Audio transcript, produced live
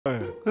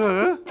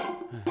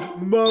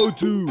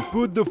Motu,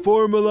 put the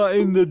formula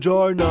in the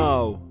jar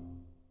now.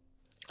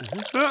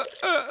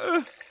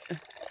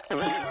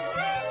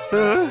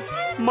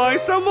 My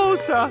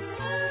samosa!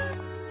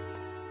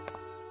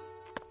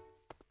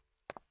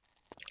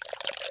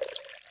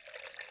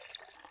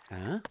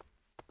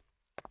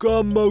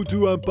 Come,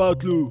 Motu and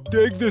Patlu,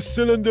 take the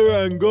cylinder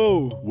and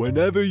go.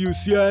 Whenever you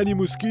see any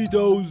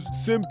mosquitoes,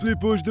 simply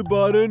push the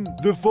button,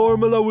 the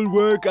formula will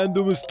work and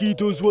the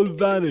mosquitoes will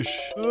vanish.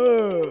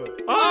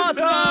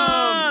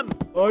 Awesome!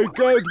 I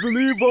can't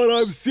believe what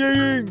I'm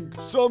seeing.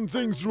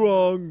 Something's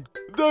wrong.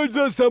 There's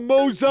a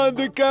samosa in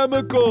the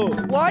chemical.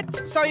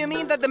 What? So you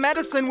mean that the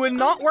medicine will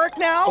not work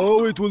now?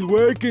 Oh, it will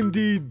work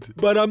indeed,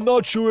 but I'm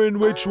not sure in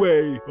which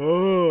way.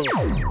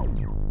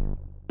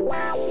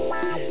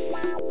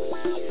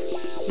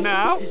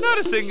 Now, not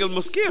a single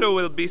mosquito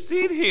will be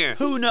seen here.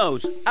 Who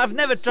knows? I've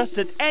never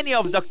trusted any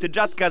of Dr.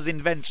 Jatka's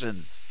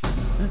inventions.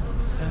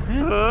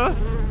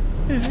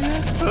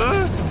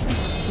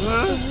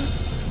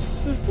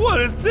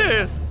 What is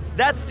this?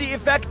 That's the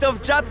effect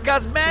of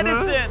Jatka's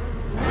medicine.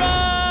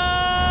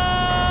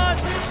 Run!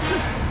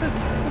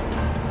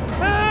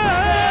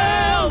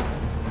 Help!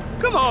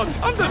 Come on,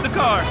 under the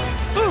car.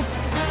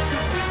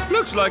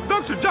 Looks like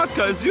Dr.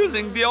 Jatka is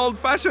using the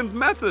old-fashioned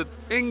method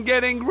in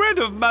getting rid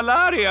of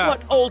malaria.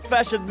 What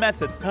old-fashioned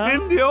method, huh?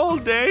 In the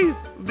old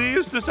days, they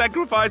used to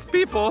sacrifice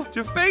people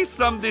to face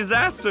some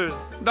disasters.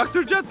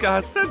 Dr. Jatka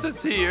has sent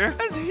us here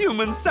as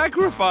human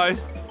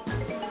sacrifice.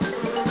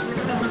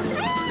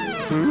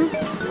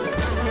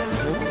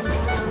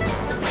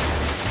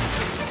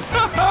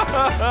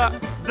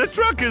 The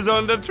truck is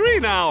on the tree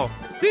now.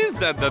 Seems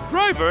that the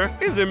driver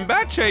is in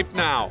bad shape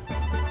now.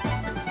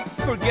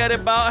 Forget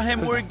about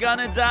him, we're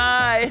gonna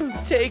die.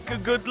 Take a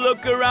good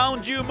look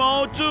around you,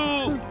 Motu.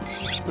 Help!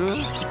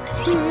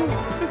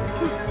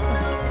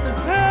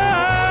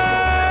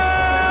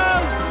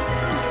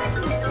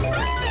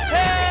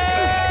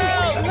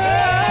 Help!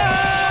 Help!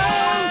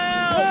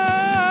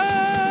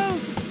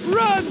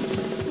 Run!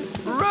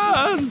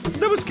 Run!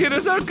 The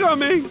mosquitoes are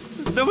coming!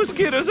 The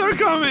mosquitoes are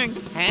coming!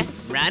 Huh?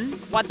 Run?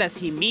 What does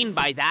he mean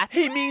by that?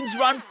 He means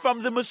run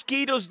from the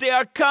mosquitoes, they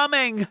are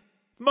coming.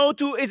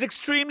 Motu is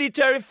extremely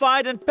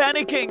terrified and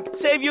panicking.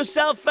 Save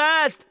yourself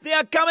fast. They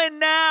are coming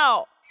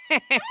now.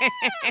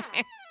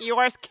 You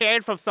are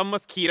scared from some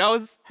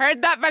mosquitoes?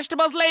 Heard that,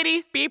 vegetables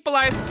lady? People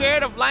are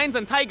scared of lions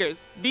and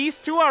tigers. These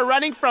two are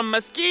running from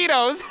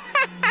mosquitoes.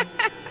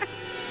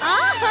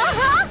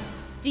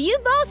 Do you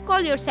both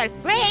call yourself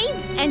brave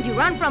and you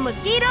run from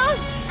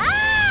mosquitoes? Help!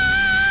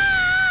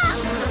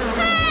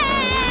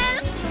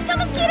 The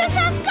mosquitoes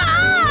have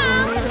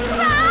come!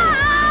 Run!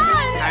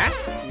 Huh?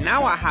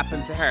 Now what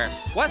happened to her?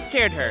 What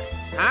scared her?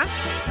 Huh?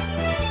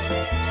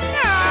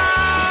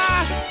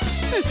 Ah!